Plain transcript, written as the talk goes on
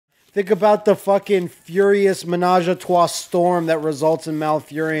Think about the fucking furious menage a trois storm that results in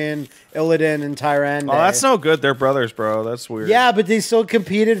Malfurion, Illidan, and Tyrande. Oh, that's no good. They're brothers, bro. That's weird. Yeah, but they still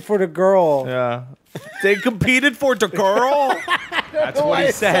competed for the girl. Yeah. They competed for the girl? That's what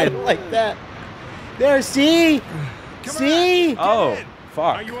he said. Like that. There, see? See? Oh,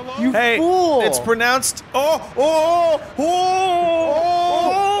 fuck. Are you alone? You Hey, fool. it's pronounced. Oh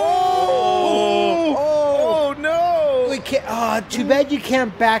no! We can't, too bad you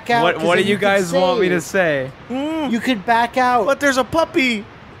can't back out. What do you guys want me to say? You could back out. But there's a puppy.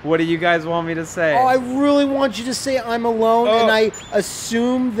 What do you guys want me to say? Oh, I really want you to say I'm alone, and I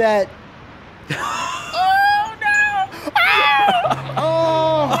assume that. Oh no!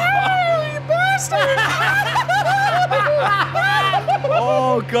 Oh, You bastard!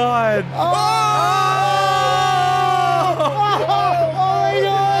 Oh, God. oh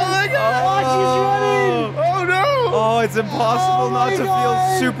my God! Oh, she's running! Oh no! Oh, it's impossible Oh not my to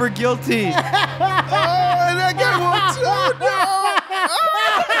God. feel super guilty. Oh, and that guy won't.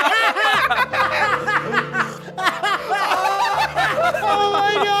 Oh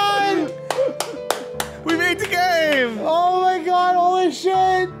my God! We made the game. Oh my God! Holy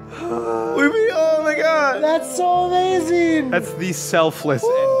shit! We beat. Oh my god! That's so amazing! That's the selfless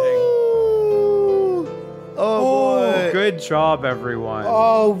ending. Ooh. Oh boy! Good job, everyone.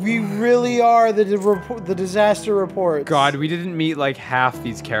 Oh, we really are the disaster report. God, we didn't meet like half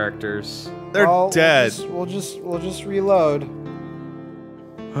these characters. They're dead. We'll just reload.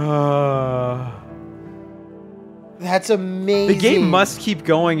 That's amazing. The game must keep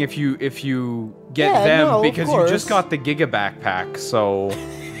going if you get Yeah, them no, of because you course. just got the Giga backpack. So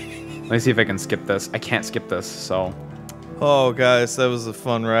let me see if I can skip this. I can't skip this. So Oh guys, that was a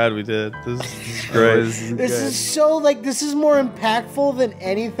fun ride we did. This is great. This is so this is more impactful than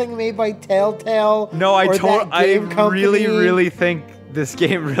anything made by Telltale. No, or that I game company. really think this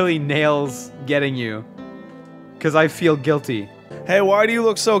game really nails getting you. Because I feel guilty. Hey, why do you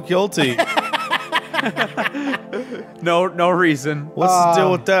look so guilty? No reason. What's the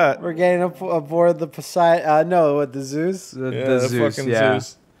deal with that? We're getting aboard the Poseidon. No, what the Zeus? The Zeus, fucking yeah.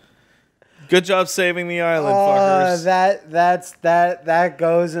 Zeus. Good job saving the island, fuckers. That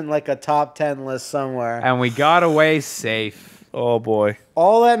goes in like a top 10 list somewhere. And we got away safe. Oh boy.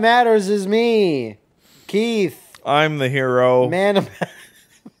 All that matters is me, Keith, I'm the hero. man.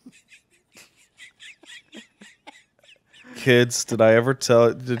 Kids, did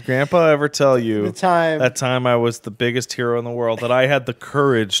Grandpa ever tell you The time. that time I was the biggest hero in the world, that I had the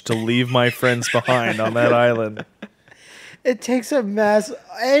courage to leave my friends behind on that island? It takes a mass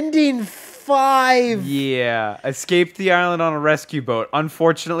ending 5. Yeah. Escaped the island on a rescue boat.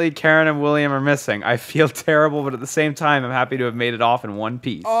 Unfortunately, Karen and William are missing. I feel terrible, but at the same time, I'm happy to have made it off in one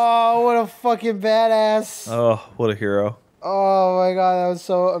piece. Oh, what a fucking badass. Oh, what a hero. Oh my god, that was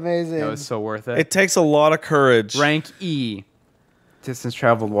so amazing. That was so worth it. It takes a lot of courage. Rank E. Distance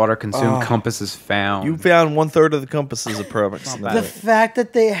traveled, water consumed, compasses found. You found 1/3 of the compasses of progress. the fact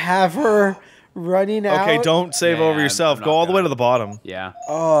that they have her running out. Okay, don't save Yeah, over yourself. I'm Go not all the way gonna. to the bottom. Yeah.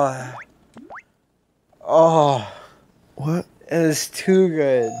 Oh, What? it is too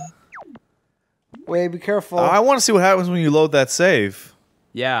good. Wait, be careful. I want to see what happens when you load that save.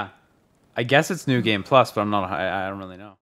 Yeah. I guess it's New Game Plus, but I don't really know.